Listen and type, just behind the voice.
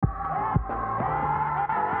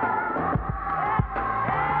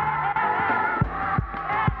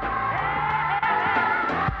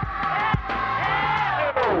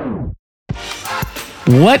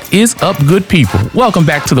What is up, good people? Welcome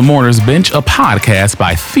back to The Mourner's Bench, a podcast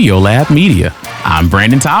by Theolab Media. I'm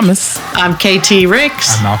Brandon Thomas. I'm KT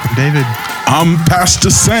Ricks. I'm Malcolm David. I'm Pastor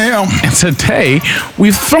Sam. And today,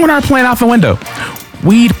 we've thrown our plan out the window.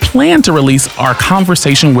 We'd planned to release our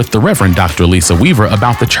conversation with the Reverend Dr. Lisa Weaver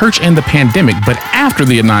about the church and the pandemic, but after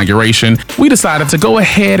the inauguration, we decided to go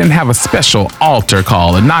ahead and have a special altar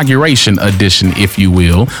call, Inauguration edition, if you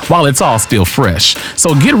will, while it's all still fresh.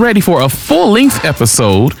 So get ready for a full-length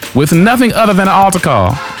episode with nothing other than an altar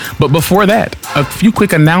call. But before that, a few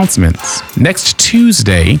quick announcements. Next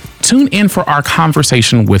Tuesday, tune in for our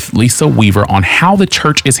conversation with Lisa Weaver on how the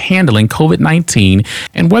church is handling COVID-19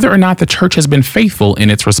 and whether or not the church has been faithful in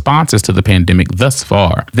its responses to the pandemic thus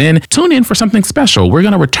far. Then tune in for something special. We're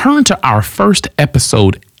going to return to our first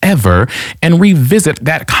episode ever and revisit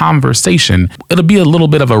that conversation. It'll be a little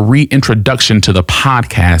bit of a reintroduction to the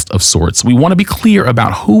podcast of sorts. We want to be clear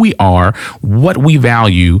about who we are, what we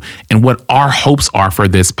value, and what our hopes are for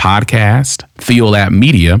this podcast, Theolab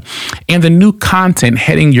Media, and the new content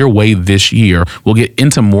heading your way this year. We'll get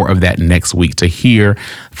into more of that next week. To hear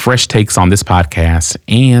fresh takes on this podcast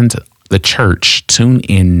and the church, tune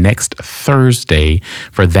in next Thursday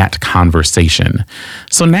for that conversation.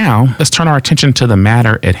 So now let's turn our attention to the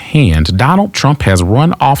matter at hand. Donald Trump has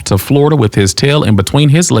run off to Florida with his tail in between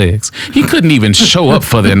his legs. He couldn't even show up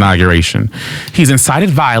for the inauguration. He's incited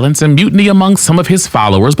violence and mutiny among some of his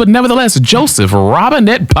followers, but nevertheless, Joseph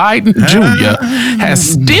Robinette Biden Jr. has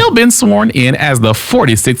still been sworn in as the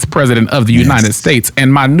 46th president of the United States,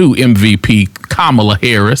 and my new MVP, Kamala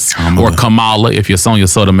Harris, or Kamala, if you're Sonia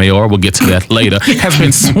Sotomayor, we'll get to that later, has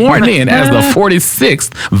been sworn in as the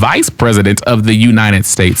 46th vice president of the United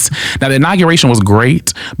States. Now, the inauguration was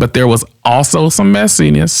great, but there was also some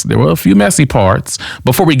messiness. There were a few messy parts.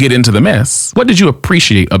 Before we get into the mess, what did you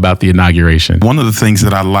appreciate about the inauguration? One of the things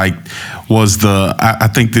that I liked was I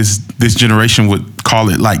think this generation would call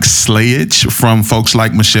it like slayage from folks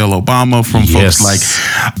like Michelle Obama, from folks like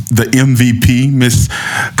the MVP, Miss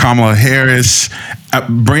Kamala Harris.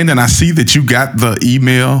 Brandon, I see that you got the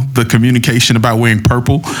email, the communication about wearing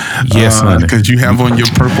purple. Yes, because you have on your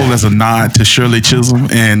purple as a nod to Shirley Chisholm,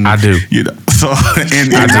 and I do. You know, so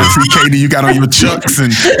and I see Katie, you got on your chucks,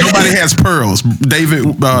 and nobody has pearls.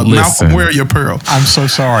 David, Malcolm, where are your pearls? I'm so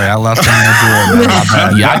sorry, I left them in the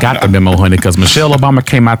drawer. Yeah, I got the memo, honey, because Michelle Obama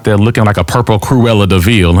came out there looking like a purple Cruella de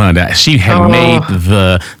Vil, huh? That she had made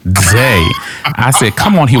the day. I said,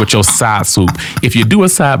 come on here with your side swoop. If you do a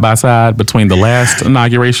side by side between the last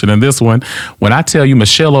inauguration and this one, when I tell you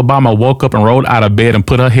Michelle Obama woke up and rolled out of bed and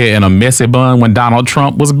put her hair in a messy bun when Donald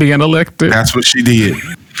Trump was being elected. That's what she did.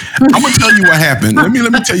 I'm gonna tell you what happened. Let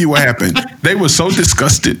me tell you what happened. They were so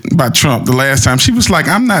disgusted by Trump the last time. She was like,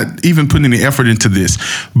 I'm not even putting any effort into this.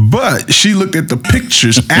 But she looked at the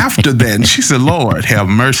pictures after that and she said, Lord, have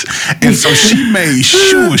mercy. And so she made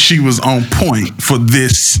sure she was on point for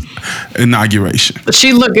this inauguration.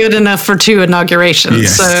 She looked good enough for 2 inaugurations.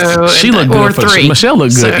 Yes. So she looked good or 3. Michelle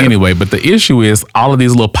looked good anyway, but the issue is all of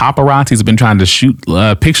these little paparazzis have been trying to shoot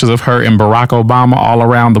pictures of her and Barack Obama all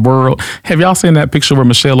around the world. Have y'all seen that picture where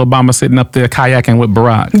Michelle Obama sitting up there kayaking with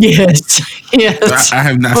Barack? Yes. I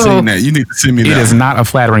have not seen that. You need to send me that. It is not a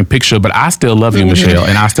flattering picture, but I still love you, Michelle,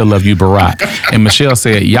 and I still love you, Barack. And Michelle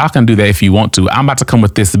said, y'all can do that if you want to. I'm about to come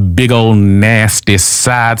with this big old nasty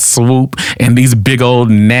side swoop and these big old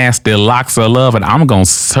nasty locks of love, and I'm going to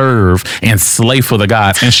serve and slay for the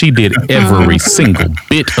gods. And she did every single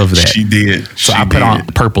bit of that. She did. So I put on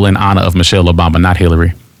purple in honor of Michelle Obama, not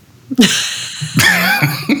Hillary.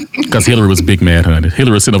 Because Hillary was big mad, honey.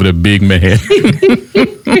 Hillary was sitting over there big mad.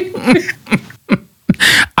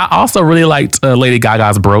 I also really liked Lady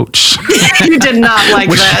Gaga's brooch. You did not like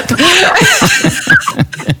that.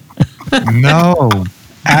 No.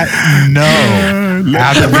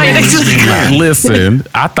 Listen,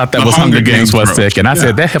 I thought that was Hunger Games for a second. I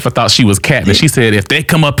said, that heifer thought she was Katniss. She said, if they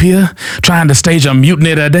come up here trying to stage a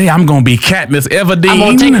mutiny today, I'm going to be Katniss Everdeen. I'm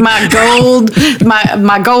going to take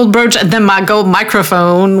my gold brooch and then my gold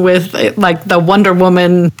microphone with like the Wonder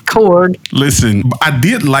Woman cord. Listen, I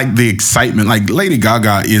did like the excitement. Like Lady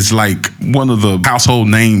Gaga is like one of the household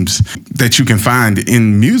names that you can find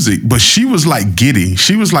in music, but she was like giddy.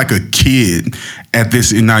 She was like a kid at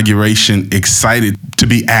this inauguration, excited to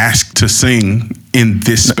be asked to sing in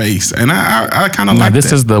this space. And I kind of Now, like this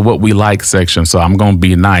that. is the what we like section, so I'm going to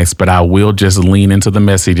be nice, but I will just lean into the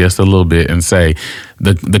messy just a little bit and say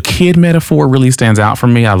the kid metaphor really stands out for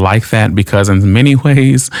me. I like that because in many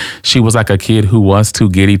ways, she was like a kid who was too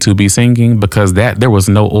giddy to be singing because there was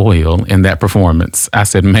no oil in that performance. I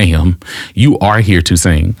said, ma'am, you are here to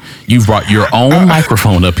sing. You brought your own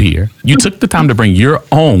microphone up here. You took the time to bring your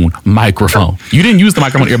own microphone. You didn't use the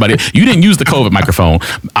microphone everybody. You didn't use the COVID microphone.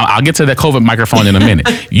 I'll get to that COVID microphone in a minute.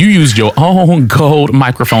 You used your own gold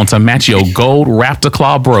microphone to match your gold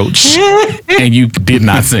Raptor-Claw brooch, and you did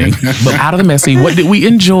not sing. But out of the messy, what did we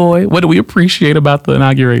enjoy? What did we appreciate about the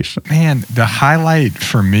inauguration? Man, the highlight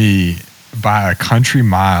for me by a country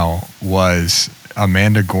mile was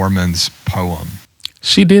Amanda Gorman's poem.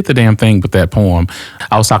 She did the damn thing with that poem.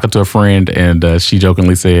 I was talking to a friend and she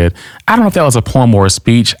jokingly said, I don't know if that was a poem or a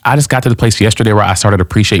speech. I just got to the place yesterday where I started to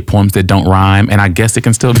appreciate poems that don't rhyme, and I guess it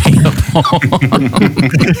can still be a poem.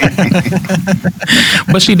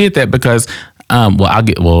 But she did that because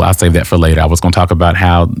I'll save that for later. I was going to talk about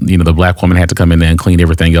how, the black woman had to come in there and clean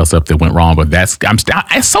everything else up that went wrong. But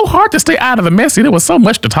it's so hard to stay out of the messy. There was so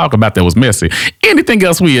much to talk about that was messy. Anything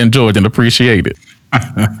else we enjoyed and appreciated?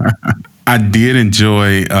 I did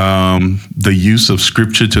enjoy the use of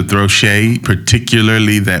scripture to throw shade,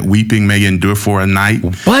 particularly that weeping may endure for a night.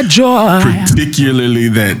 What joy. Particularly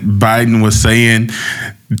that Biden was saying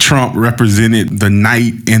Trump represented the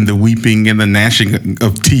night and the weeping and the gnashing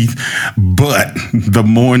of teeth, but the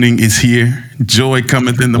morning is here. Joy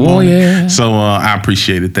cometh in the morning. Yeah. So I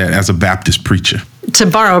appreciated that as a Baptist preacher. To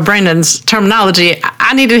borrow Brandon's terminology,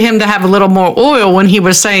 I needed him to have a little more oil when he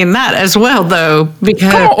was saying that as well, though.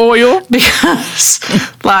 Because, Come on, oil. Because,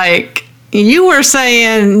 you were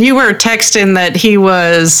texting that he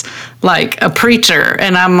was like a preacher,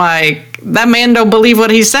 and I'm like, that man don't believe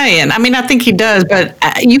what he's saying. I mean, I think he does, but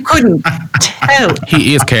you couldn't tell.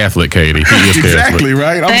 He is Catholic, Katie. He is Catholic. Exactly,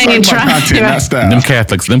 right? I'm talking about content, not style. Them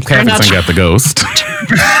Catholics ain't got the ghost.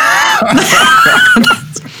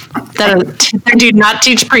 They do not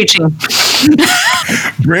teach preaching.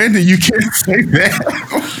 Brandon, you can't say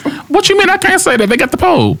that. What you mean I can't say that? They got the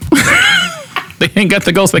Pope. They ain't got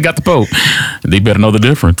the ghost, they got the Pope. They better know the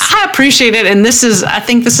difference. I appreciate it, and I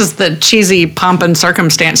think this is the cheesy pomp and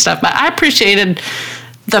circumstance stuff, but I appreciated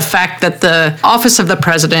the fact that the office of the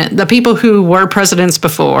president, the people who were presidents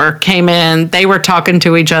before came in, they were talking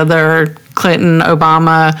to each other, Clinton,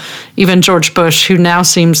 Obama, even George Bush, who now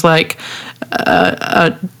seems like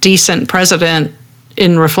a decent president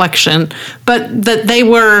in reflection, but that they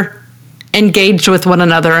were engaged with one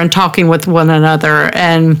another and talking with one another.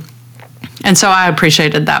 And so I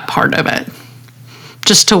appreciated that part of it.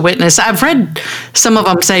 Just to witness. I've read some of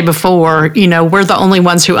them say before, we're the only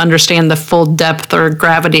ones who understand the full depth or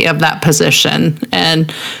gravity of that position.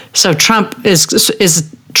 And so Trump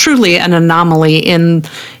is truly an anomaly in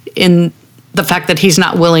the fact that he's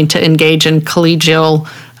not willing to engage in collegial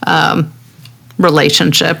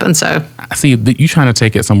relationship. And so I see you trying to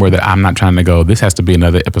take it somewhere that I'm not trying to go. This has to be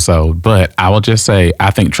another episode, but I will just say I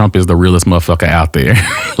think Trump is the realest motherfucker out there.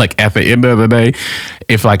 At the end of the day,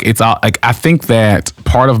 if it's all I think that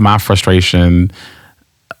part of my frustration.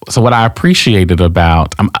 So what I appreciated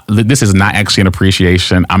about this is not actually an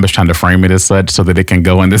appreciation. I'm just trying to frame it as such so that it can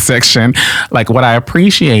go in this section. What I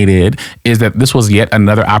appreciated is that this was yet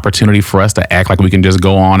another opportunity for us to act like we can just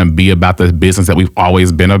go on and be about the business that we've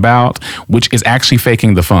always been about, which is actually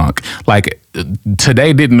faking the funk.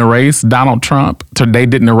 Today didn't erase Donald Trump. Today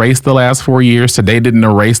didn't erase the last 4 years. Today didn't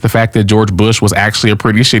erase the fact that George Bush was actually a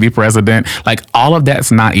pretty shitty president. All of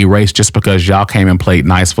that's not erased just because y'all came and played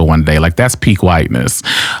nice for one day. That's peak whiteness.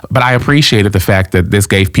 But I appreciated the fact that this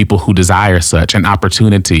gave people who desire such an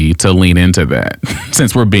opportunity to lean into that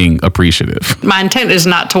since we're being appreciative. My intent is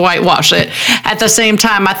not to whitewash it. At the same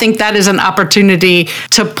time, I think that is an opportunity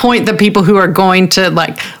to point the people who are going to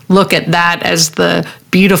look at that as the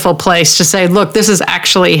beautiful place to say, look, this is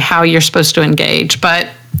actually how you're supposed to engage. But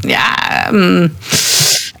yeah,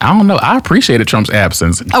 I don't know. I appreciated Trump's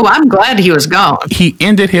absence. Oh, I'm glad he was gone. He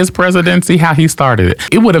ended his presidency how he started it.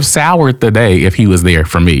 It would have soured the day if he was there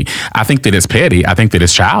for me. I think that it's petty. I think that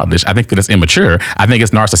it's childish. I think that it's immature. I think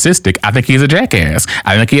it's narcissistic. I think he's a jackass.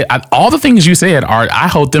 I think all the things you said I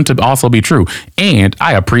hold them to also be true. And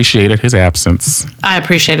I appreciated his absence. I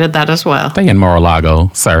appreciated that as well. Stay in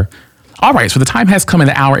Mar-a-Lago, sir. All right, so the time has come and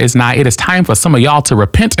the hour is nigh. It is time for some of y'all to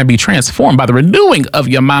repent and be transformed by the renewing of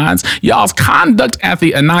your minds. Y'all's conduct at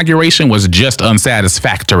the inauguration was just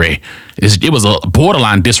unsatisfactory. It was a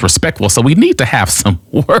borderline disrespectful, so we need to have some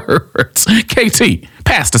words. KT,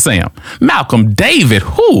 Pastor Sam, Malcolm, David,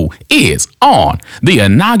 who is on the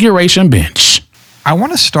inauguration bench? I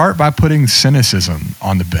want to start by putting cynicism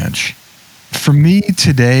on the bench. For me,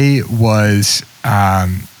 today was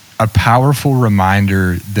a powerful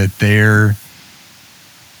reminder that there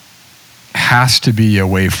has to be a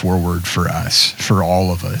way forward for us, for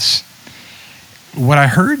all of us. What I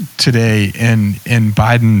heard today in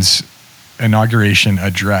Biden's inauguration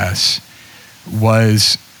address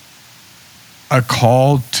was a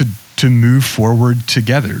call to move forward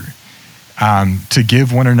together, to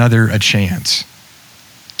give one another a chance.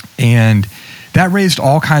 And that raised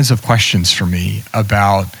all kinds of questions for me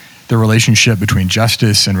about the relationship between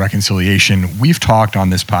justice and reconciliation. We've talked on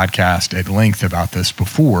this podcast at length about this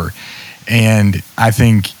before, and I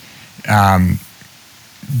think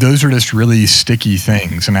those are just really sticky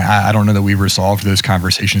things. And I don't know that we've resolved those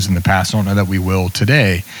conversations in the past. I don't know that we will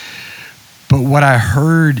today. But what I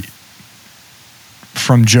heard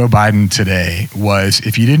from Joe Biden today was,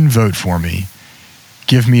 if you didn't vote for me,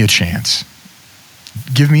 give me a chance.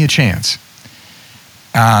 Give me a chance.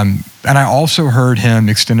 And I also heard him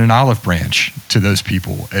extend an olive branch to those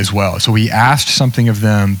people as well. So he asked something of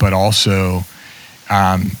them, but also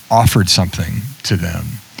offered something to them.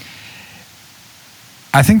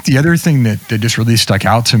 I think the other thing that just really stuck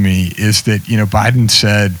out to me is that, Biden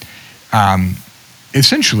said,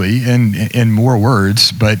 essentially in more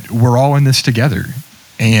words, but we're all in this together.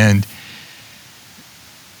 And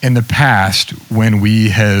in the past, when we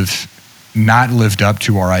have not lived up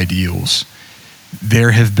to our ideals,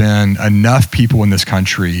 there have been enough people in this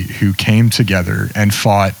country who came together and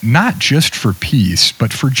fought not just for peace,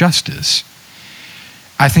 but for justice.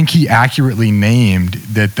 I think he accurately named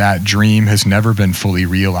that dream has never been fully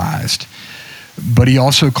realized. But he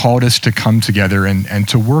also called us to come together and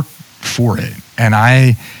to work for it. And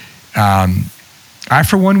I,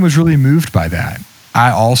 for one, was really moved by that.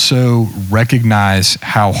 I also recognize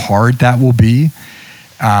how hard that will be.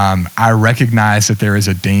 I recognize that there is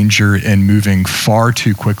a danger in moving far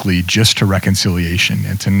too quickly just to reconciliation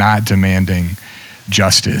and to not demanding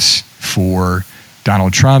justice for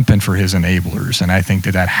Donald Trump and for his enablers. And I think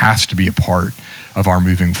that has to be a part of our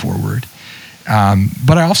moving forward.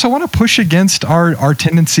 But I also want to push against our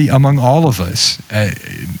tendency among all of us,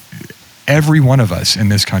 every one of us in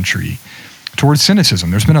this country, towards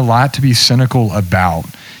cynicism. There's been a lot to be cynical about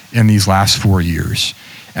in these last 4 years.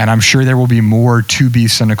 And I'm sure there will be more to be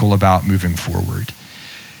cynical about moving forward.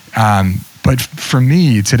 But for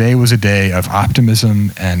me, today was a day of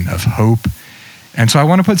optimism and of hope. And so I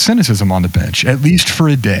want to put cynicism on the bench, at least for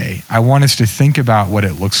a day. I want us to think about what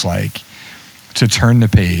it looks like to turn the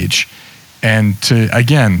page and to,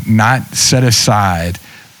 again, not set aside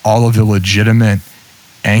all of the legitimate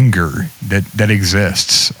anger that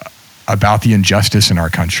exists about the injustice in our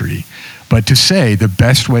country, but to say the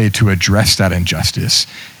best way to address that injustice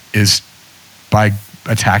is by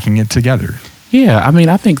attacking it together. Yeah, I mean,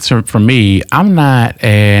 I think for me, I'm not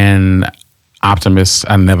an optimist.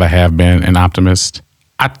 I never have been an optimist.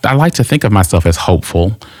 I like to think of myself as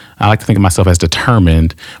hopeful. I like to think of myself as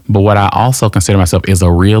determined. But what I also consider myself is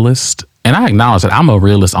a realist. And I acknowledge that I'm a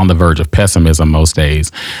realist on the verge of pessimism most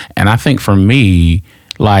days. And I think for me,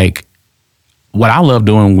 like, what I love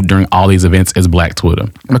doing during all these events is Black Twitter,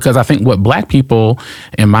 because I think what Black people,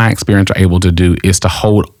 in my experience, are able to do is to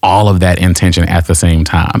hold all of that intention at the same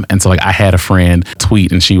time. And so, like, I had a friend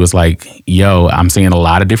tweet and she was like, yo, I'm seeing a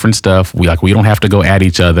lot of different stuff. We don't have to go at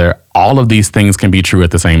each other. All of these things can be true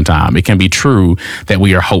at the same time. It can be true that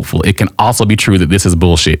we are hopeful. It can also be true that this is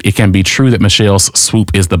bullshit. It can be true that Michelle's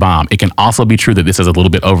swoop is the bomb. It can also be true that this is a little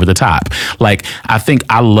bit over the top. Like, I think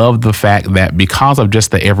I love the fact that because of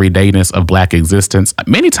just the everydayness of Black existence,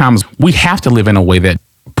 many times we have to live in a way that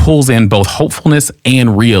pulls in both hopefulness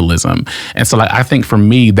and realism. And so, like, I think for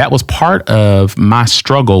me, that was part of my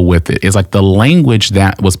struggle with it, is like the language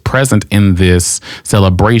that was present in this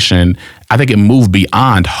celebration. I think it moved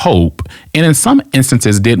beyond hope, and in some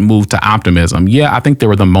instances did move to optimism. Yeah, I think there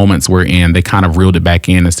were the moments wherein they kind of reeled it back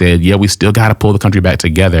in and said, yeah, we still got to pull the country back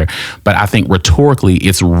together. But I think rhetorically,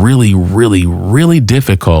 it's really, really, really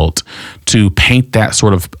difficult to paint that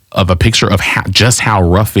sort of a picture of how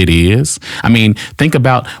rough it is. I mean, think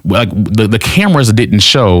about, like, the cameras didn't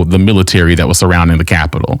show the military that was surrounding the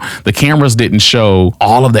Capitol. The cameras didn't show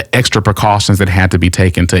all of the extra precautions that had to be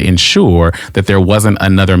taken to ensure that there wasn't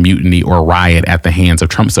another mutiny or riot at the hands of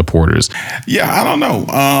Trump supporters. Yeah, I don't know.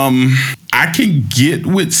 I can get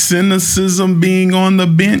with cynicism being on the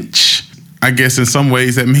bench. I guess in some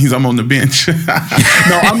ways that means I'm on the bench. No,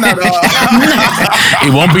 I'm not.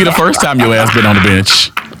 It won't be the first time your ass been on the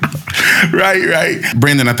bench. Right.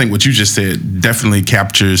 Brandon, I think what you just said definitely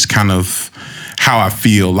captures kind of how I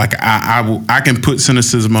feel. Like I can put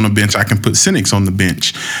cynicism on the bench. I can put cynics on the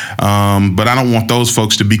bench. But I don't want those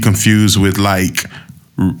folks to be confused with like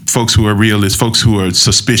folks who are realists, folks who are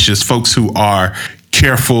suspicious, folks who are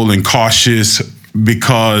careful and cautious,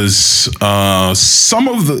 because some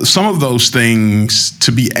of those things,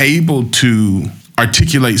 to be able to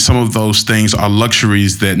articulate some of those things, are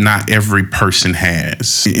luxuries that not every person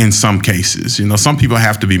has in some cases. You know, some people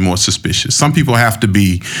have to be more suspicious. Some people have to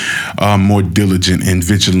be more diligent and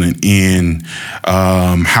vigilant in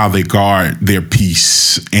how they guard their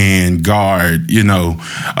peace and guard,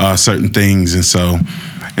 certain things. And so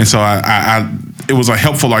I it was a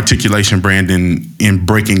helpful articulation, Brandon, in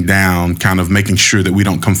breaking down, kind of making sure that we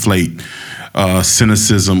don't conflate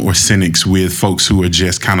cynicism or cynics with folks who are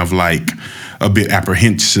just kind of like a bit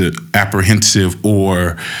apprehensive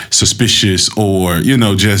or suspicious, or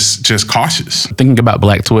just cautious. Thinking about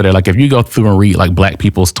Black Twitter, like if you go through and read like Black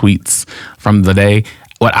people's tweets from the day,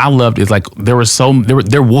 what I loved is like there was so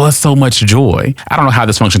much joy. I don't know how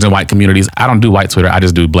this functions in white communities. I don't do white Twitter. I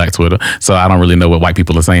just do Black Twitter. So I don't really know what white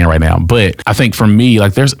people are saying right now. But I think for me,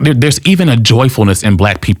 like there's even a joyfulness in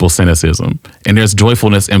Black people's cynicism, and there's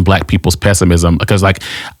joyfulness in Black people's pessimism, because like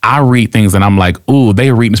I read things and I'm like, ooh, they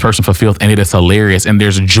are reading this person for filth, and it is hilarious. And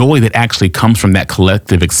there's joy that actually comes from that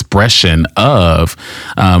collective expression of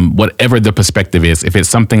whatever the perspective is. If it's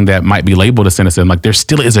something that might be labeled as cynicism, like there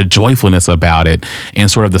still is a joyfulness about it,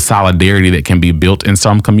 and sort of the solidarity that can be built in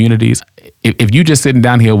some communities. If you just sitting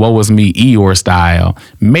down here, woe was me, Eeyore style,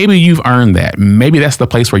 maybe you've earned that. Maybe that's the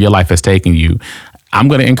place where your life has taken you. I'm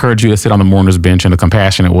going to encourage you to sit on the mourner's bench in a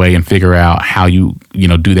compassionate way and figure out how you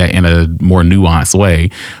do that in a more nuanced way.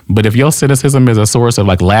 But if your cynicism is a source of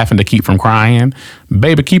like laughing to keep from crying,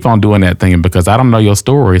 baby, keep on doing that thing, because I don't know your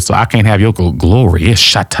story, so I can't have your glory. It's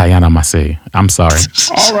Shatayana Masi. I'm sorry.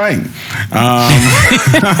 All right.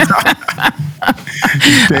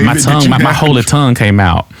 David, my holy tongue came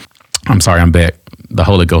out. I'm sorry, I'm back. The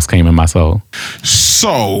Holy Ghost came in my soul.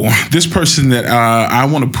 So this person that I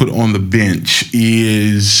want to put on the bench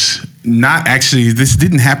is not actually, this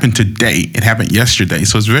didn't happen today. It happened yesterday.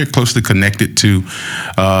 So it's very closely connected to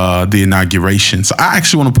the inauguration. So I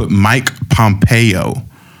actually want to put Mike Pompeo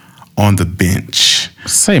on the bench.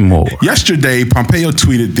 Say more. Yesterday, Pompeo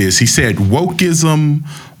tweeted this. He said, wokeism,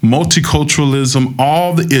 multiculturalism,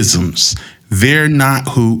 all the isms, they're not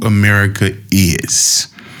who America is.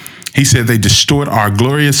 He said they distort our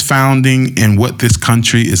glorious founding and what this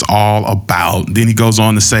country is all about. Then he goes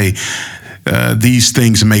on to say, these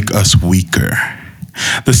things make us weaker.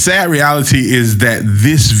 The sad reality is that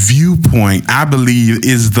this viewpoint, I believe,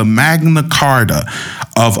 is the Magna Carta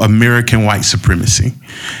of American white supremacy.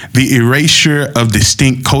 The erasure of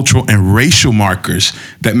distinct cultural and racial markers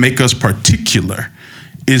that make us particular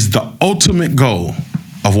is the ultimate goal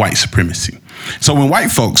of white supremacy. So when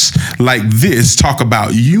white folks like this talk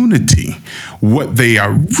about unity, what they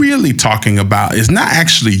are really talking about is not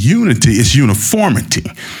actually unity, it's uniformity.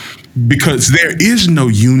 Because there is no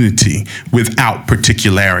unity without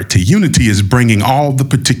particularity. Unity is bringing all the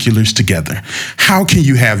particulars together. How can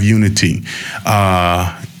you have unity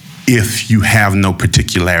if you have no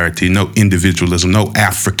particularity, no individualism, no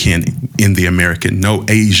African in the American, no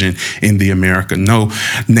Asian in the American, no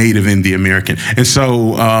Native in the American? And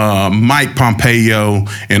so Mike Pompeo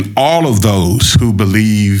and all of those who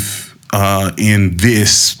believe in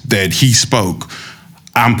this that he spoke,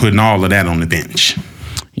 I'm putting all of that on the bench.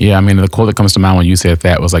 Yeah, I mean, the quote that comes to mind when you said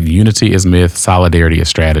that was like, unity is myth, solidarity is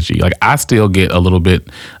strategy. Like, I still get a little bit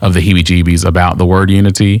of the heebie-jeebies about the word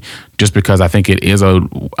unity, just because I think it is a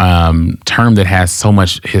term that has so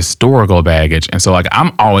much historical baggage. And so, like,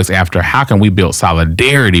 I'm always after, how can we build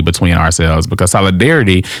solidarity between ourselves? Because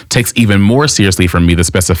solidarity takes even more seriously for me the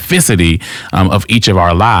specificity of each of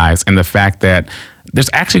our lives, and the fact that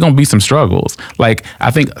there's actually going to be some struggles. Like,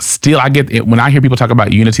 I think still I get it when I hear people talk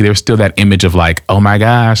about unity, there's still that image of like, oh my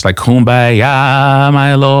gosh, like kumbaya,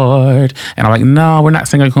 my Lord. And I'm like, no, we're not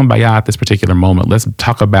singing kumbaya at this particular moment. Let's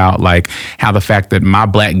talk about like how the fact that my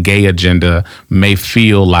black gay agenda may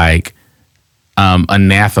feel like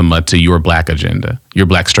anathema to your black agenda, your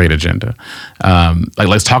black straight agenda. Like,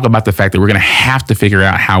 let's talk about the fact that we're going to have to figure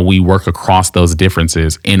out how we work across those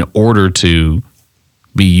differences in order to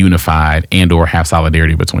be unified and or have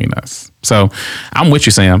solidarity between us. So I'm with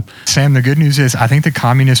you, Sam. Sam, the good news is I think the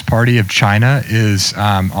Communist Party of China is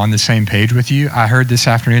on the same page with you. I heard this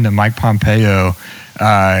afternoon that Mike Pompeo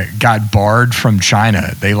got barred from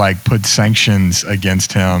China. They like put sanctions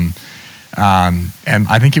against him. And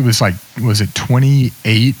I think it was like, was it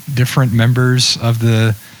 28 different members of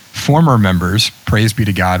the former members, praise be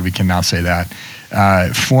to God, we can now say that,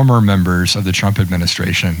 former members of the Trump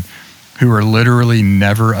administration who are literally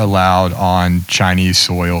never allowed on Chinese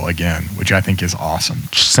soil again, which I think is awesome.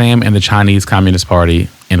 Sam and the Chinese Communist Party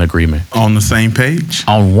in agreement. On the same page?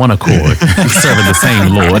 On one accord, serving the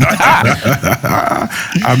same Lord.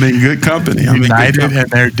 I'm in good company. United in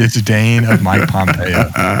their disdain of Mike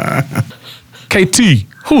Pompeo. KT,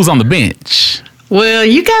 who's on the bench? Well,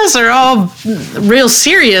 you guys are all real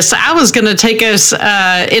serious. I was going to take us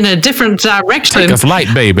in a different direction. Take us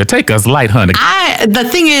light, baby. Take us light, honey. The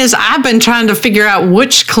thing is, I've been trying to figure out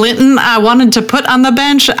which Clinton I wanted to put on the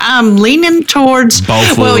bench. I'm leaning towards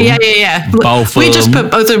both. Well, yeah. Both. We just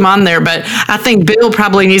put both of them on there, but I think Bill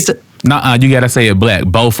probably needs to. Nuh-uh, you gotta say it black.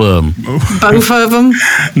 Both of them. Both of them.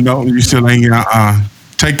 No, you still ain't.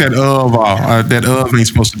 Take that of off. That of ain't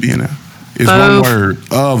supposed to be in there. It's Both. one word.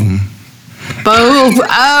 Of them. Both.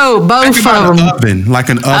 Oh, both Think about of them. an oven, like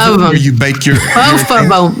an oven where you bake your. Both of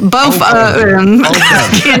them. Both of them.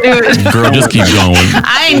 I can't do it. Girl, just keep going.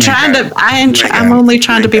 I ain't trying to. I'm only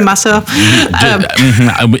trying to be myself.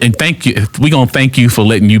 And thank you. We gonna thank you for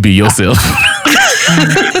letting you be yourself.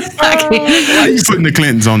 Why are you putting the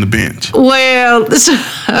Clintons on the bench? Well,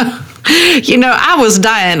 I was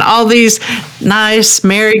dying. All these nice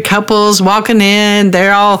married couples walking in.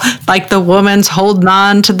 They're all like the woman's holding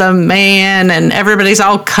on to the man and everybody's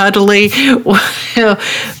all cuddly. Well,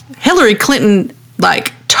 Hillary Clinton,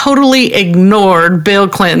 totally ignored Bill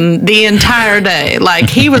Clinton the entire day.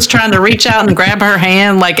 He was trying to reach out and grab her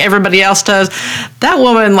hand like everybody else does. That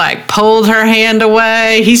woman pulled her hand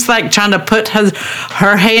away. He's trying to put his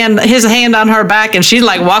hand on her back, and she's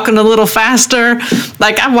walking a little faster.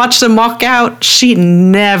 I watched them walk out. She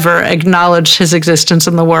never acknowledged his existence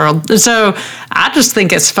in the world. So I just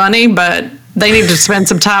think it's funny, but they need to spend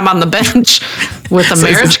some time on the bench with a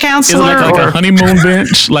marriage counselor. Is it like a honeymoon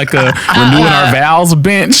bench? Like a renewing our vows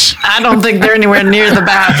bench? I don't think they're anywhere near the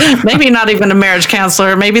vow. Maybe not even a marriage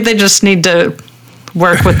counselor. Maybe they just need to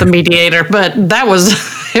work with the mediator. But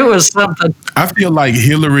it was something. I feel like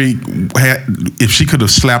Hillary if she could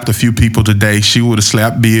have slapped a few people today, she would have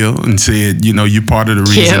slapped Bill and said, you're part of the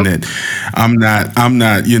reason that I'm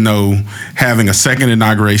not, having a second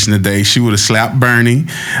inauguration today. She would have slapped Bernie.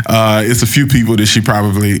 It's a few people that she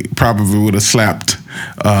probably would have slapped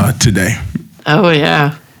today. Oh,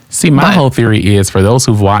 yeah. See, my whole theory is for those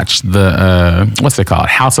who've watched the, what's it called?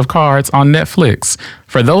 House of Cards on Netflix.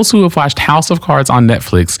 For those who have watched House of Cards on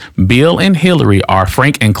Netflix, Bill and Hillary are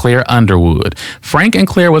Frank and Claire Underwood. Frank and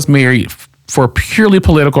Claire was married for purely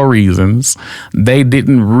political reasons. They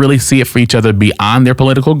didn't really see it for each other beyond their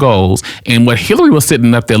political goals. And what Hillary was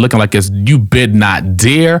sitting up there looking like is, you better not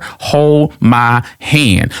dare hold my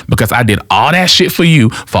hand, because I did all that shit for you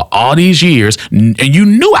for all these years. And you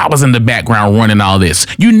knew I was in the background running all this.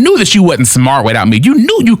 You knew that you wasn't smart without me. You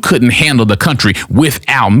knew you couldn't handle the country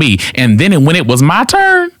without me. And then when it was my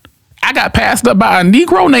turn, I got passed up by a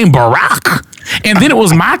Negro named Barack. And then it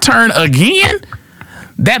was my turn again.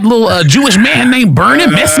 That little Jewish man named Bernie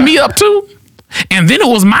messed me up too. And then it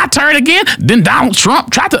was my turn again. Then Donald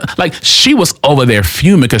Trump tried to, she was over there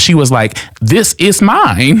fuming because she was like, this is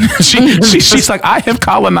mine. She's like, I have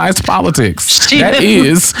colonized politics.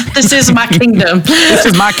 This is my kingdom. This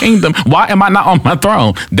is my kingdom. Why am I not on my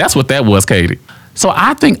throne? That's what that was, Katie. So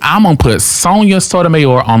I think I'm going to put Sonia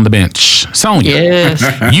Sotomayor on the bench. Sonia, yes.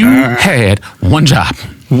 You had one job.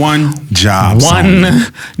 One job.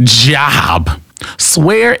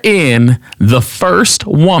 Swear in the first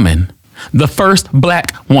woman, the first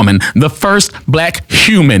black woman, the first black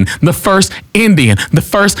human, the first Indian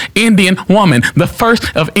woman, the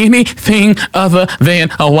first of anything other than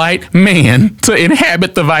a white man to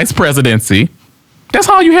inhabit the vice presidency. That's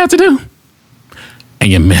all you had to do. And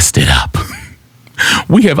you messed it up.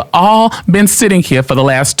 We have all been sitting here for the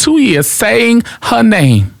last 2 years saying her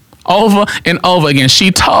name over and over again.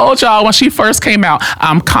 She told y'all when she first came out,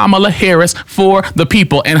 I'm Kamala Harris for the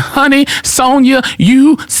people. And honey, Sonia,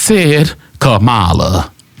 you said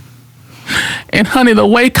Kamala. And honey, the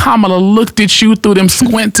way Kamala looked at you through them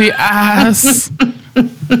squinty eyes,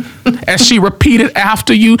 as she repeated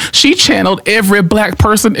after you, she channeled every black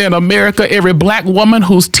person in America, every black woman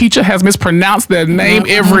whose teacher has mispronounced their name,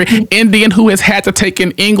 every Indian who has had to take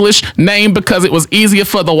an English name because it was easier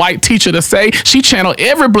for the white teacher to say. She channeled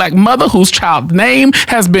every black mother whose child's name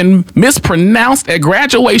has been mispronounced at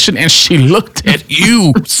graduation, and she looked at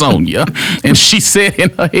you, Sonia, and she said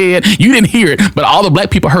in her head, you didn't hear it, but all the black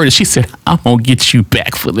people heard it. She said, I'm going to get you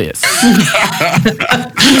back for this.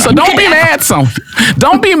 So don't be mad, Sonia.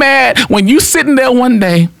 Don't be mad when you sitting there one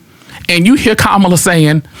day and you hear Kamala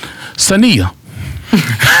saying, Sonia,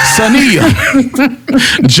 Sonia,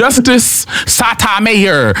 Justice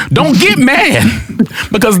Sotomayor, don't get mad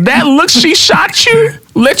because that look she shot you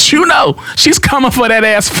lets you know she's coming for that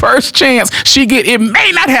ass first chance she get. It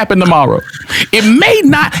may not happen tomorrow. It may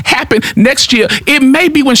not happen next year. It may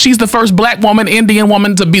be when she's the first black woman, Indian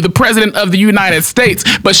woman to be the president of the United States,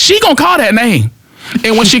 but she gonna call that name.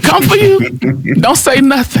 And when she come for you, don't say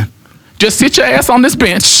nothing. Just sit your ass on this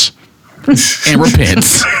bench and repent.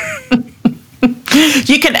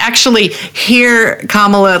 You could actually hear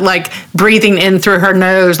Kamala like breathing in through her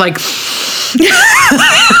nose, like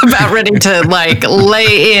about ready to like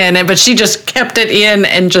lay in, but she just kept it in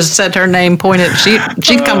and just said her name, pointed.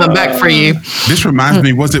 She's coming back for you. This reminds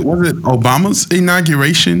me, was it Obama's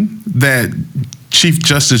inauguration that Chief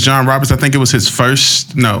Justice John Roberts? I think it was his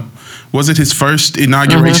first. No, was it his first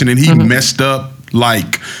inauguration? And he messed up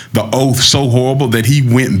like the oath so horrible that he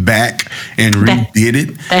went back and redid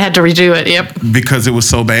it. They had to redo it. Yep, because it was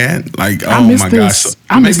so bad. Like, oh my gosh,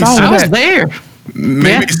 I missed all of that. I was there.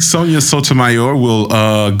 Maybe Sonia Sotomayor will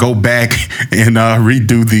go back and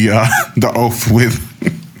redo the oath with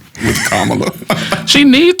Kamala. She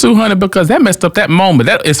needs to, honey, because that messed up that moment.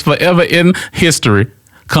 That is forever in history.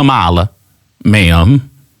 Kamala,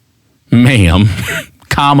 ma'am,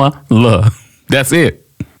 Kamala. That's it.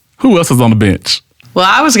 Who else is on the bench? Well,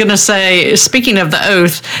 I was going to say, speaking of the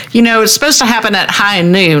oath, it's supposed to happen at high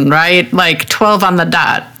noon, right? Like 12 on the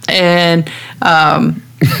dot. And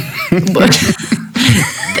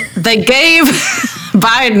they gave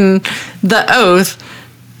Biden the oath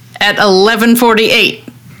at 11:48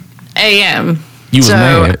 a.m. You was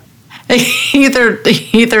mad.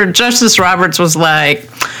 Either Justice Roberts was like,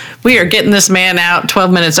 we are getting this man out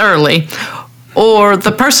 12 minutes early, or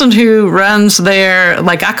the person who runs their,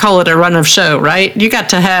 like I call it a run of show, right? You got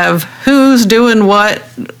to have who's doing what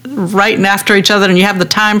right after each other, and you have the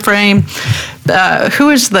time frame.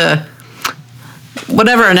 Who is the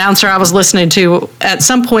whatever announcer I was listening to at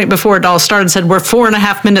some point before it all started said we're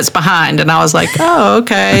 4.5 minutes behind, and I was like, oh,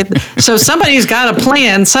 okay. So somebody's got a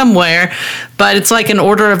plan somewhere, but it's like an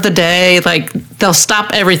order of the day. Like they'll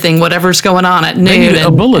stop everything, whatever's going on at noon. They need a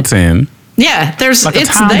bulletin. Yeah, there's like it's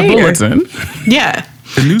a timed there. Bulletin. Yeah.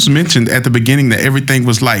 The news mentioned at the beginning that everything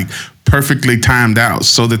was like perfectly timed out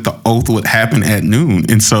so that the oath would happen at noon.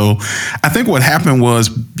 And so I think what happened was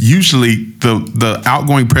usually the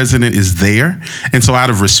outgoing president is there. And so out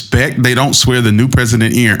of respect, they don't swear the new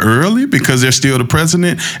president in early because they're still the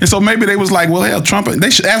president. And so maybe they was like, well, hell, Trump, they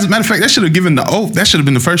should, as a matter of fact, they should have given the oath. That should have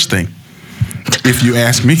been the first thing. If you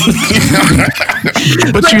ask me.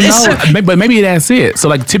 But maybe that's it. So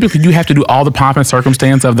like typically you have to do all the pomp and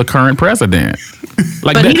circumstance of the current president.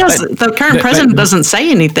 Like but the current president doesn't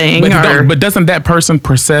say anything. But doesn't that person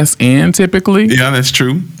process in typically? Yeah, that's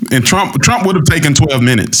true. And Trump would have taken 12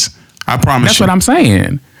 minutes. I promise That's you. what I'm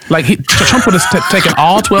saying. Like Trump would have taken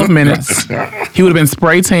all 12 minutes. He would have been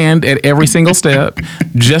spray tanned at every single step.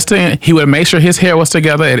 He would have made sure his hair was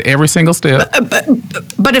together at every single step.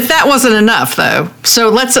 But if that wasn't enough, though,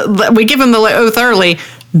 so we give him the oath early,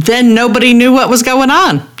 then nobody knew what was going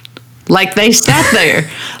on. Like they sat there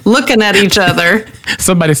looking at each other.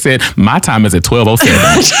 Somebody said, my time is at 12:07.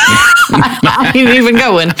 I ain't even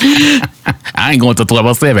going. I ain't going to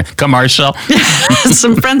 12:07. Commercial.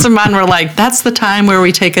 Some friends of mine were like, that's the time where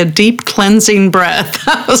we take a deep cleansing breath.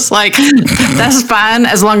 I was like, that's fine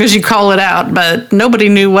as long as you call it out. But nobody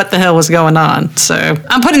knew what the hell was going on. So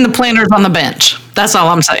I'm putting the planners on the bench. That's all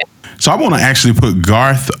I'm saying. So I want to actually put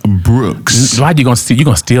Garth Brooks. Why are you gonna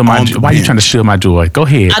steal my joy? Why are you trying to steal my joy? Go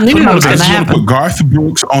ahead. I knew it was going to happen. Put Garth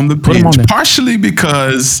Brooks on the bench, partially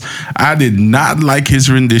because I did not like his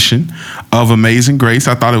rendition of Amazing Grace.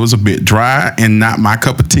 I thought it was a bit dry and not my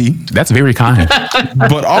cup of tea. That's very kind.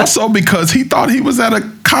 But also because he thought he was at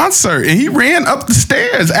a concert and he ran up the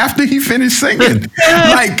stairs after he finished singing.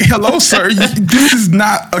 Like, hello, sir, this is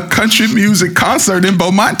not a country music concert in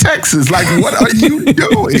Beaumont, Texas. Like, what are you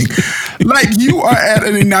doing? Like, you are at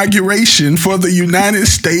an inauguration for the United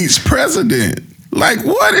States president. Like,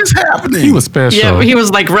 what is happening? He was special. Yeah, he was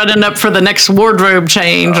like running up for the next wardrobe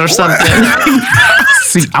change or something.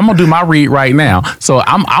 See, I'm gonna do my read right now. So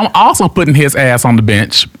I'm also putting his ass on the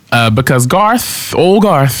bench because Garth,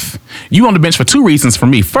 you on the bench for two reasons for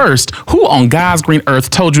me. First, who on God's green earth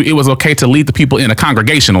told you it was okay to lead the people in a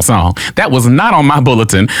congregational song? That was not on my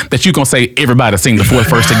bulletin that you gonna say everybody sing the fourth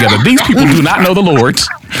verse together. These people do not know the Lord.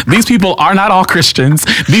 These people are not all Christians.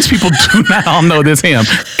 These people do not all know this hymn.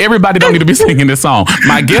 Everybody don't need to be singing this song.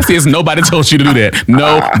 My guess is nobody told you to do that.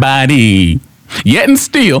 Nobody. Yet and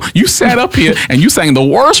still, you sat up here and you sang the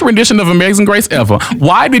worst rendition of Amazing Grace ever.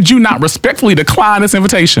 Why did you not respectfully decline this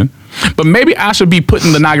invitation? But maybe I should be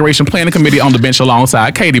putting the inauguration planning committee on the bench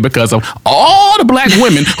alongside Katie because of all the black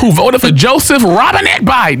women who voted for Joseph Robinette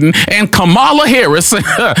Biden and Kamala Harris.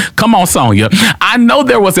 Come on, Sonia. I know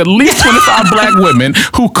there was at least 25 black women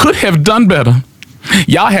who could have done better.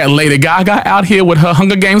 Y'all had Lady Gaga out here with her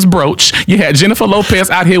Hunger Games brooch. You had Jennifer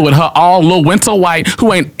Lopez out here with her all little winter white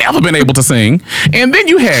who ain't ever been able to sing. And then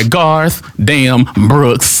you had Garth damn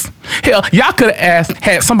Brooks. Hell, y'all could have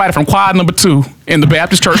had somebody from Quad Number 2 in the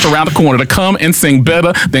Baptist church around the corner to come and sing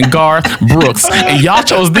better than Garth Brooks. And y'all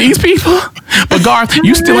chose these people. But Garth,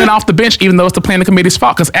 you still ain't off the bench, even though it's the planning committee's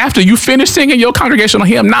fault. Because after you finished singing your congregational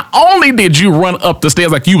hymn, not only did you run up the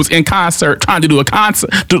stairs like you was in concert trying to do a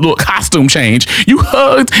costume change, you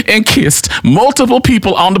hugged and kissed multiple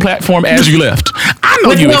people on the platform as you left. I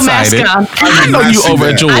know you excited. I know you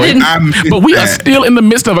overjoyed. But we are still in the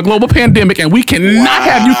midst of a global pandemic, and we cannot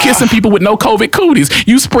have you kissing people with no COVID cooties.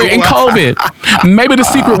 You spreading COVID. Maybe the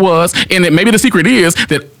secret was, and maybe the secret is,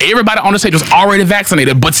 that everybody on the stage was already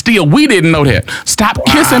vaccinated, but still we didn't know that. Stop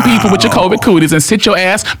kissing people with your COVID cooties and sit your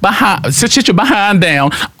behind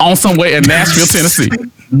down on somewhere in Nashville, Tennessee.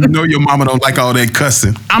 You know your mama don't like all that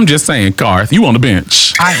cussing. I'm just saying, Garth, you on the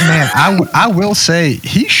bench. I will say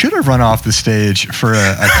he should have run off the stage for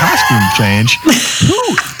a costume change.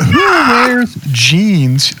 Who wears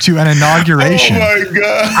jeans to an inauguration? Oh my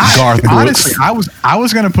God. Garth Brooks. Honestly, I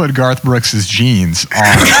was going to put Garth Brooks' jeans on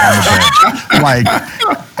the bench. Like,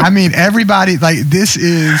 I mean, everybody, like, this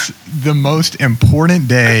is the most important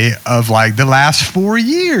day of, like, the last 4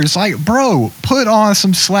 years. Like, bro, put on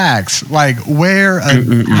some slacks. Like, wear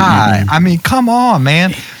a tie. I mean, come on,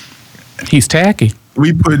 man. He's tacky.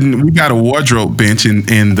 We got a wardrobe bench and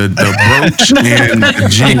the brooch and the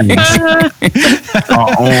jeans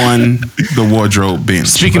are on the wardrobe bench.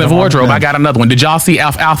 Speaking of wardrobe, I got another one. Did y'all see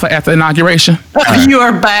Alfalfa at the inauguration? You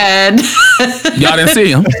are bad. Y'all didn't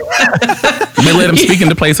see him. They let him speak in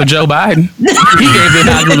the place of Joe Biden. He gave the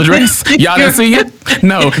inaugural address. Y'all didn't see it?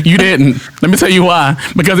 No, you didn't. Let me tell you why.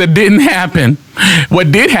 Because it didn't happen.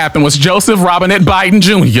 What did happen was Joseph Robinette Biden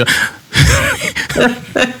Jr.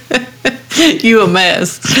 You a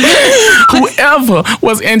mess. Whoever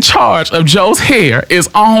was in charge of Joe's hair is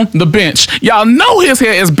on the bench. Y'all know his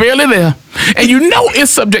hair is barely there. And you know it's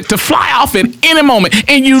subject to fly off at any moment.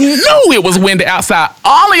 And you knew it was windy outside.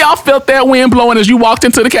 All of y'all felt that wind blowing as you walked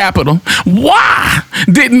into the Capitol. Why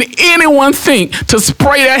didn't anyone think to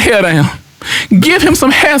spray that hair down? Give him some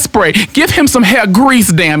hairspray. Give him some hair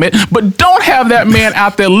grease, damn it. But don't have that man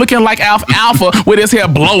out there looking like Alfalfa with his hair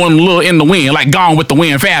blowing a little in the wind, like Gone with the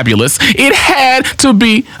Wind fabulous. It had to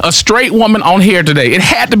be a straight woman on hair today. It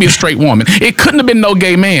had to be a straight woman. It couldn't have been no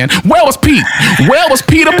gay man. Where was Pete? Where was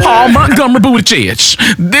Peter Paul Montgomery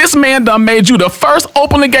Buttigieg? This man done made you the first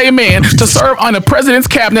openly gay man to serve on the president's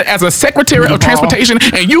cabinet as a secretary of transportation,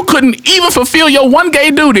 and you couldn't even fulfill your one gay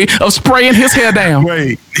duty of spraying his hair down.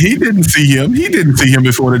 Wait, he didn't see him. He didn't see him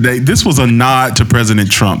before today. This was a nod to President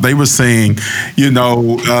Trump. They were saying, his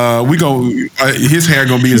hair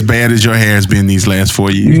gonna be as bad as your hair has been these last 4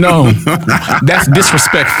 years. No, that's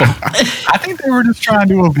disrespectful. I think they were just trying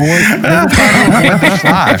to avoid this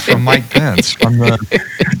lie from Mike Pence. It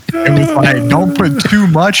was like, don't put too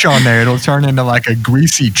much on there. It'll turn into like a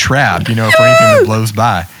greasy trap, for anything that blows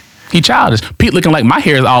by. He childish. Pete looking like my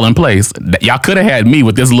hair is all in place. Y'all could have had me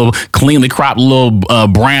with this little cleanly cropped little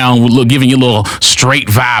brown, giving you a little straight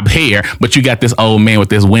vibe hair. But you got this old man with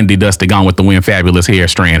this windy, dusty, Gone with the Wind fabulous hair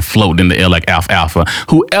strand floating in the air like Alfalfa.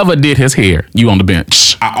 Whoever did his hair, you on the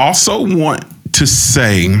bench. I also want to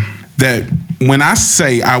say that when I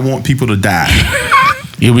say I want people to die,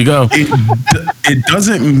 here we go. It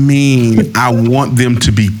doesn't mean I want them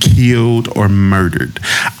to be killed or murdered.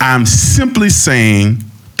 I'm simply saying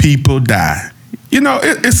people die.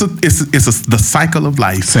 It's the cycle of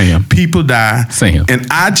life. Sam. People die. Sam. And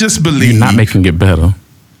I just believe you're not making it better.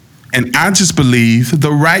 And I just believe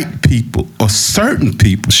the right people or certain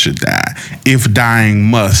people should die if dying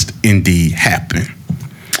must indeed happen.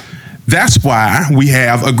 That's why we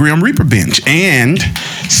have a Grim Reaper bench. And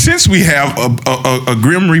since we have a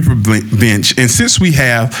Grim Reaper bench, and since we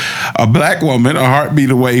have a black woman a heartbeat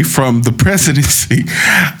away from the presidency,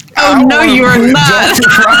 oh, no, you are not.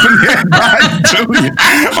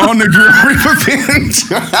 On the Grim Reaper bench.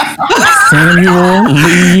 Samuel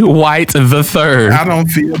Lee White III. I don't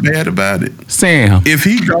feel bad about it. Sam. If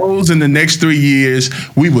he goes in the next 3 years,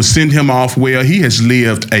 we will send him off well. He has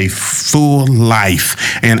lived a full life.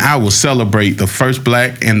 And I will celebrate the first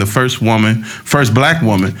black and the first black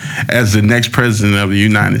woman as the next president of the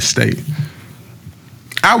United States.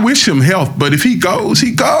 I wish him health, but if he goes,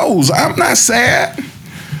 he goes. I'm not sad.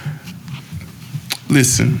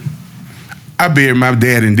 Listen, I buried my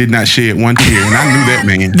dad and did not shed one tear, and I knew that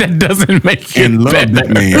man. That doesn't make it and loved better. that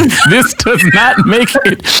man. This does not make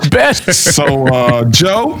it better. So,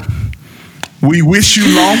 Joe, we wish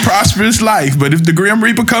you long, prosperous life, but if the Grim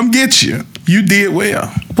Reaper come get you, you did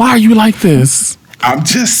well. Why are you like this? I'm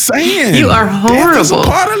just saying. You are Death is a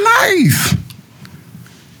horrible. part of life.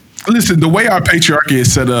 Listen, the way our patriarchy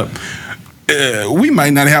is set up, we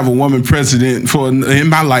might not have a woman president in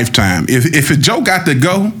my lifetime. If a Joe got to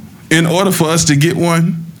go in order for us to get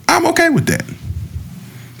one, I'm okay with that.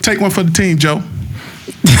 Take one for the team, Joe.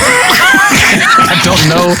 I don't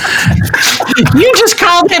know. You just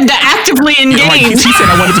called him to actively Like, engage. she said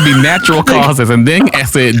I want it to be natural causes, and then I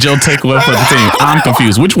said, Joe, take one for the team. I'm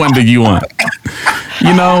confused. Which one do you want?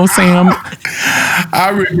 You know, Sam, I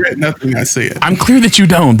regret nothing I said. I'm clear that you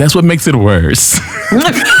don't. That's what makes it worse.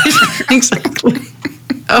 Exactly.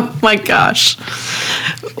 Oh my gosh.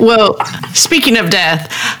 Well, speaking of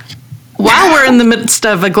death, while we're in the midst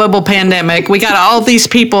of a global pandemic, we got all these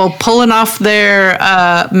people pulling off their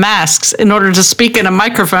masks in order to speak in a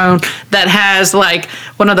microphone that has like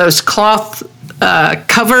one of those cloth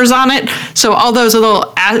covers on it. So all those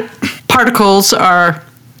little particles are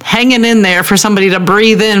hanging in there for somebody to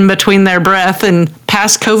breathe in between their breath and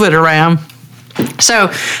pass COVID around.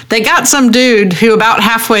 So they got some dude who about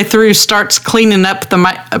halfway through starts cleaning up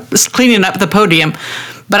the podium.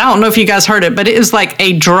 But I don't know if you guys heard it, but it is like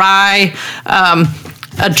a dry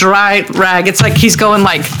rag. It's like he's going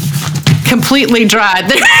like completely dry.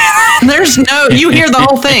 There's no, you hear the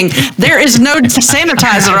whole thing. There is no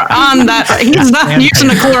sanitizer on that. He's not using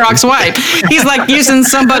a Clorox wipe. He's like using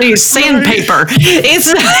somebody's sandpaper.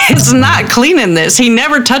 It's not cleaning this. He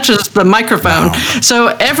never touches the microphone. Wow. So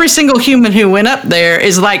every single human who went up there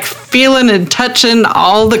is like feeling and touching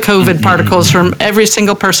all the COVID particles from every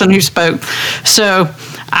single person who spoke. So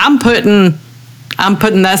I'm putting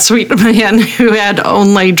that sweet man who had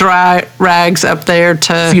only dry rags up there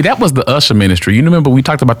to... See, that was the usher ministry. You remember we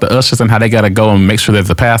talked about the ushers and how they got to go and make sure that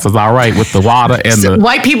the pastor's all right with the water and the...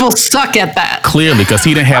 White people suck at that. Clearly, because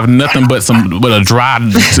he didn't have nothing but a dry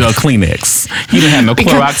Kleenex. He didn't have no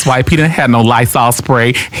Clorox wipe. He didn't have no Lysol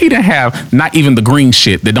spray. He didn't have not even the green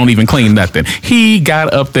shit that don't even clean nothing. He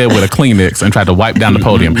got up there with a Kleenex and tried to wipe down the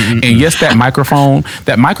podium. And yes, that microphone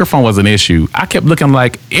was an issue. I kept looking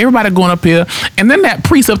like everybody going up here, and then that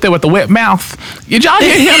priest up there with the wet mouth. Did y'all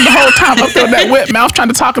hear him the whole time up there with that wet mouth trying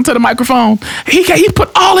to talk into the microphone? He put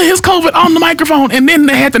all of his COVID on the microphone, and then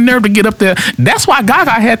they had the nerve to get up there. That's why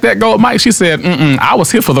Gaga had that go with Mike. She said, I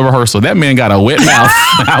was here for the rehearsal. That man got a wet mouth.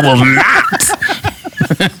 I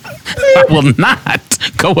will not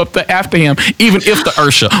go up there after him, even if the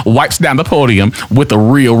usher wipes down the podium with a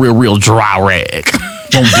real dry rag.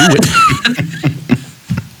 Won't do it.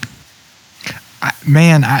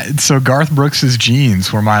 So Garth Brooks's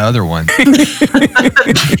jeans were my other one.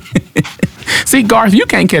 See, Garth, you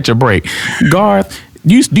can't catch a break. Garth,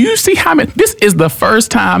 do you see how many? This is the first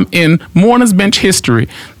time in Mourner's Bench history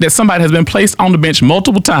that somebody has been placed on the bench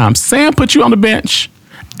multiple times. Sam put you on the bench.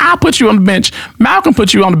 I put you on the bench. Malcolm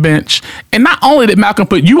put you on the bench. And not only did Malcolm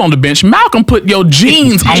put you on the bench, Malcolm put your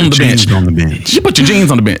jeans on the bench. You put your jeans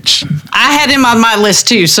on the bench. I had him on my list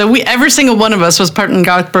too. So every single one of us was putting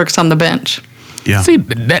Garth Brooks on the bench. Yeah. See,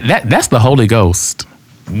 that's the Holy Ghost.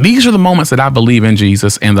 These are the moments that I believe in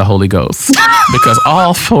Jesus and the Holy Ghost. Because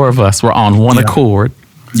all four of us were on one accord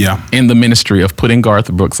in the ministry of putting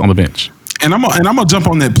Garth Brooks on the bench. And I'm gonna jump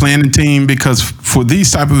on that planning team, because for these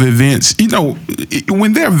type of events,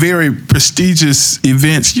 when they're very prestigious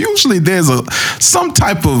events, usually there's some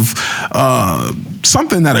type of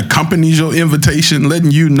something that accompanies your invitation, letting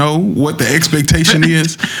you know what the expectation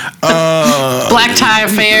is. Black tie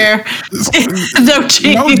affair. No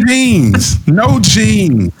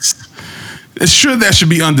jeans. Sure, that should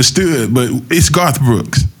be understood, but it's Garth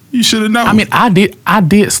Brooks. You should have known. I mean, I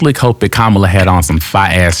did slick hope that Kamala had on some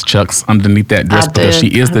fire-ass Chucks underneath that dress, because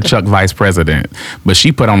she is the Chuck vice president. But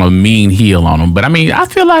she put on a mean heel on them. But I mean, I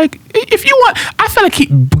feel like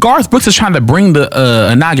Garth Brooks is trying to bring the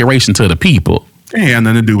inauguration to the people. It had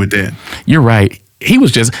nothing to do with that. You're right. He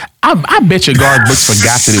was just, I bet you Garth Brooks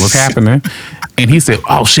forgot that it was happening. And he said,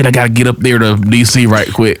 "Oh shit, I gotta get up there to DC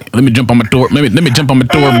right quick. Let me jump on my tour. Let me jump on my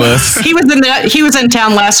tour bus." He was in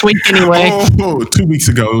town last week anyway. 2 weeks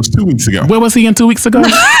ago. It was 2 weeks ago. Where was he in 2 weeks ago?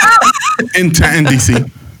 in DC.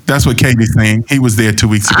 That's what Katie's saying. He was there 2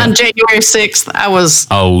 weeks ago. On January 6th, I was...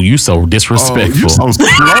 Oh, you so disrespectful. You so slow.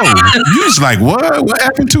 You was like, what? What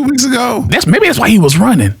happened 2 weeks ago? Maybe that's why he was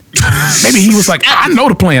running. Maybe he was like, I know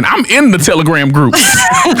the plan. I'm in the Telegram group.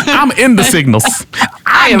 I'm in the signals.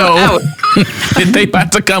 I I know out. that they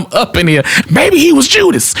about to come up in here. Maybe he was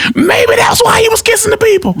Judas. Maybe that's why he was kissing the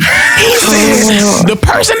people. He said, the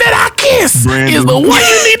person that I kiss is the one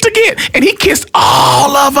you need to get. And he kissed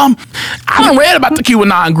all of them. I done read about the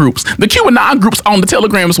QAnon groups. The QAnon groups on the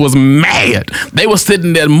Telegrams was mad. They were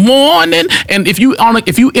sitting there mourning. And if you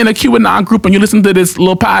in a QAnon group and you listen to this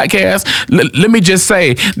little podcast, let me just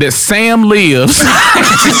say that Sam lives.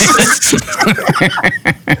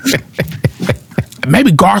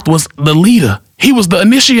 Maybe Garth was the leader. He was the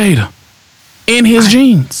initiator in his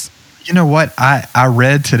genes. You know what? I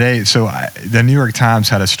read today. So the New York Times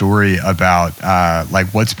had a story about like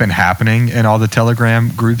what's been happening in all the Telegram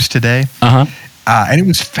groups today. And it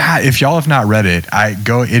was if y'all have not read it,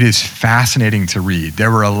 it is fascinating to read.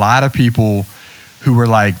 There were a lot of people who were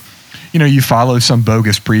like, you follow some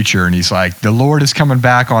bogus preacher and he's like, the Lord is coming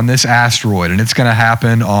back on this asteroid and it's going to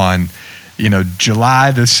happen on, July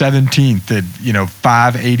the 17th at,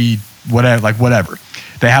 580, whatever.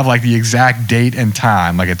 They have like the exact date and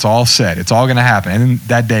time. Like it's all set. It's all going to happen. And then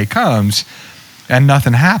that day comes and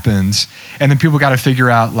nothing happens. And then people got to figure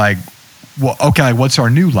out like, well, okay, like what's our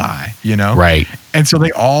new lie, Right. And so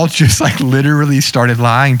they all just like literally started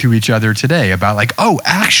lying to each other today about like, oh,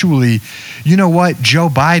 actually, you know what? Joe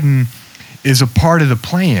Biden is a part of the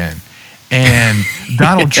plan. And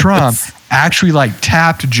Donald Trump actually like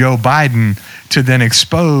tapped Joe Biden to then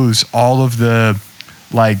expose all of the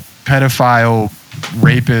like pedophile,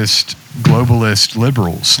 rapist, globalist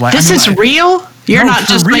liberals. This is real? You're not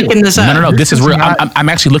just making this up. No. This is real. I'm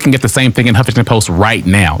actually looking at the same thing in Huffington Post right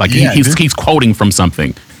now. Like he's quoting from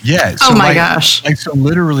something. Yeah. So gosh. Like so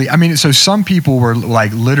literally, so some people were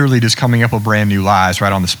like literally just coming up with brand new lies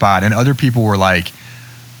right on the spot. And other people were like,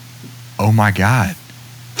 oh my God,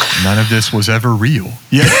 none of this was ever real.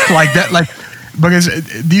 Yeah. Like that, because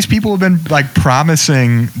these people have been like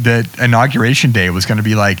promising that Inauguration Day was going to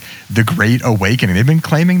be like the Great Awakening. They've been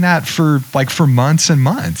claiming that for months and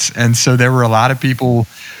months. And so there were a lot of people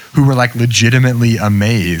who were like legitimately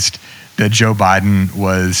amazed that Joe Biden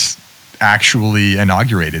was actually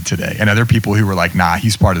inaugurated today. And other people who were like, nah,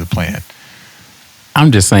 he's part of the plan.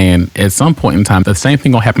 I'm just saying, at some point in time, the same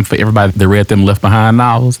thing gonna happen for everybody that read them Left Behind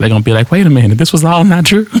novels. They're gonna be like, wait a minute, this was all not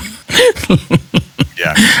true.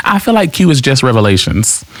 Yeah. I feel like Q is just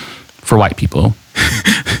Revelations for white people.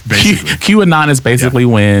 QAnon is basically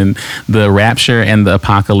when the rapture and the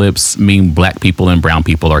apocalypse mean black people and brown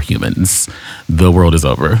people are humans. The world is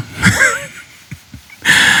over.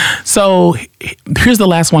 So here's the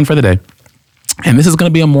last one for the day. And this is going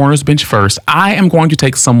to be a mourner's bench first. I am going to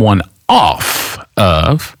take someone off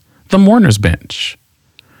of the mourner's bench.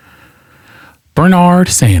 Bernard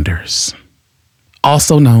Sanders,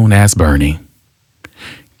 also known as Bernie.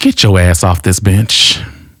 Get your ass off this bench.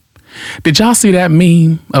 Did y'all see that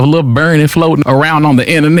meme of little Bernie floating around on the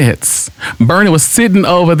internets? Bernie was sitting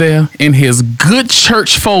over there in his good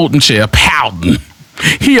church folding chair, pouting.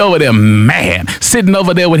 He over there mad, sitting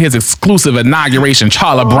over there with his exclusive inauguration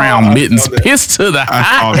Charlie Brown mittens, pissed to the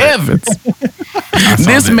high heavens.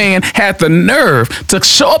 This man had the nerve to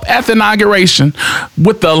show up at the inauguration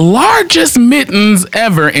with the largest mittens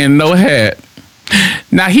ever and no hat.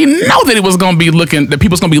 Now he know that it was gonna be looking, that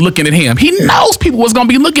people was gonna be looking at him. He knows people was gonna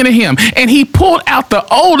be looking at him, and he pulled out the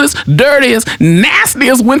oldest, dirtiest,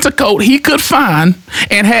 nastiest winter coat he could find,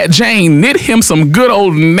 and had Jane knit him some good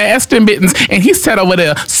old nasty mittens. And he sat over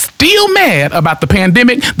there, still mad about the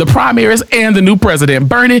pandemic, the primaries, and the new president.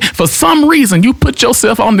 Bernie, for some reason, you put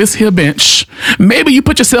yourself on this here bench. Maybe you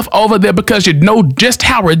put yourself over there because you know just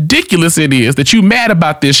how ridiculous it is that you mad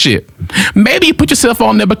about this shit. Maybe you put yourself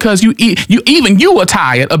on there because you were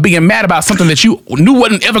tired of being mad about something that you knew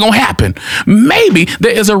wasn't ever gonna happen. Maybe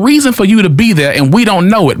there is a reason for you to be there and we don't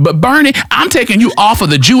know it. But Bernie, I'm taking you off of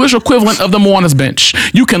the Jewish equivalent of the mourner's bench.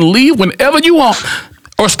 You can leave whenever you want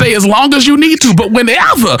or stay as long as you need to, but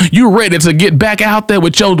whenever you're ready to get back out there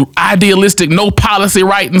with your idealistic, no policy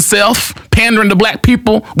writing self, pandering to black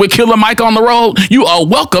people with Killer Mike on the road, you are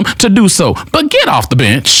welcome to do so. But get off the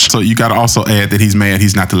bench. So you got to also add that he's mad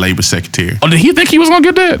he's not the labor secretary. Oh, did he think he was going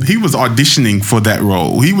to get that? He was auditioning for that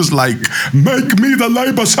role. He was like, make me the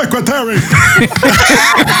labor secretary.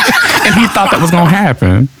 And he thought that was going to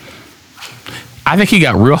happen. I think he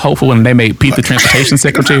got real hopeful when they made Pete the transportation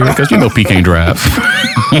secretary, because Pete can't drive.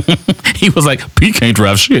 He was like, Pete can't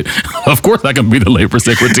drive shit. Of course I can be the labor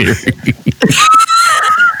secretary.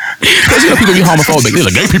 Because people be homophobic. They're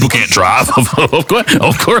like, gay people can't drive.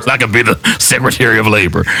 Of course I can be the secretary of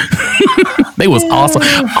labor. They was awesome.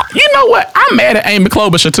 You know what? I'm mad at Amy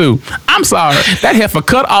Klobuchar too. I'm sorry. That heifer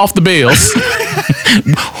cut off the bells.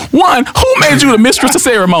 One, who made you the mistress of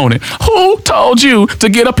ceremony? Who told you to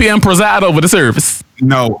get up here and preside over the service?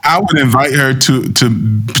 No, I would invite her to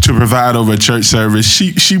provide over a church service.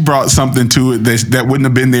 She brought something to it that wouldn't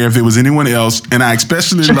have been there if it was anyone else. And I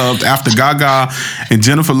especially loved after Gaga and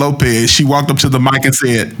Jennifer Lopez, she walked up to the mic and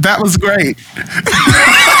said, "That was great."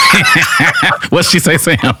 What'd she say,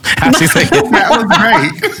 Sam? How'd she say it? That was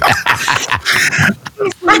great.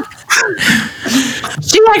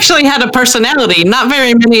 She actually had a personality. Not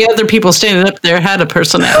very many other people standing up there had a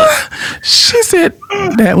personality. She said,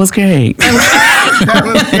 "That was great." That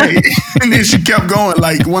was great. And then she kept going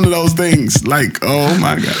like one of those things. Like, oh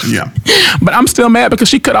my God. Yeah. But I'm still mad because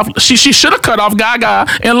she cut off. She should have cut off Gaga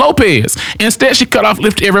and Lopez. Instead, she cut off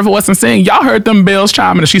 "Lift Every Voice and Sing." Y'all heard them bells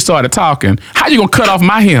chiming and she started talking. How you gonna cut off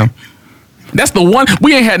my hymn? That's the one.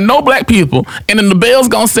 We ain't had no black people, and then the bells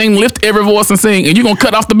gonna sing "Lift Every Voice and Sing," and you gonna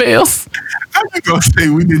cut off the bells? How you gonna say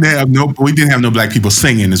we didn't have no black people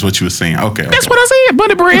singing? Is what you were saying? Okay. That's what I said,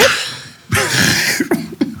 Bunny Bread.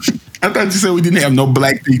 I thought you said we didn't have no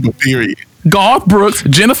black people. Period. Garth Brooks,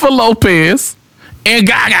 Jennifer Lopez, and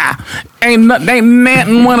Gaga. Ain't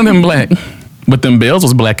nothing one of them black. But them bells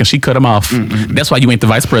was black and she cut them off. Mm-mm. That's why you ain't the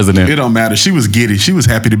vice president. It don't matter. She was giddy. She was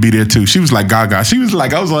happy to be there too. She was like Gaga. She was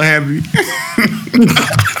like, I was so happy.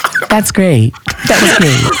 That's great. That was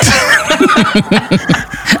great.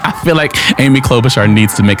 I feel like Amy Klobuchar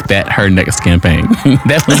needs to make that her next campaign.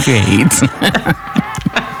 That was great.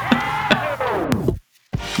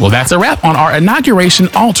 Well, that's a wrap on our inauguration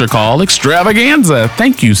altar call extravaganza.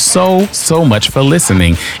 Thank you so much for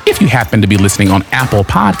listening. If you happen to be listening on Apple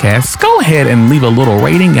Podcasts, go ahead and leave a little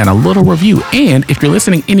rating and a little review. And if you're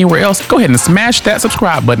listening anywhere else, go ahead and smash that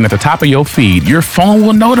subscribe button at the top of your feed. Your phone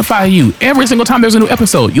will notify you every single time there's a new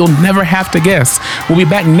episode. You'll never have to guess. We'll be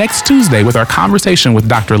back next Tuesday with our conversation with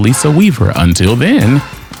Dr. Lisa Weaver. Until then,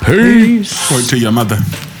 peace. Word to your mother.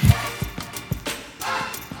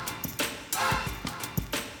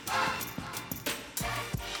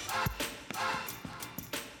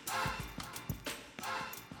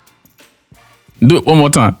 Do it one more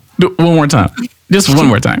time. Do it one more time. Just one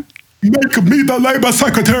more time. Make me the labor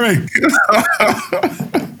secretary.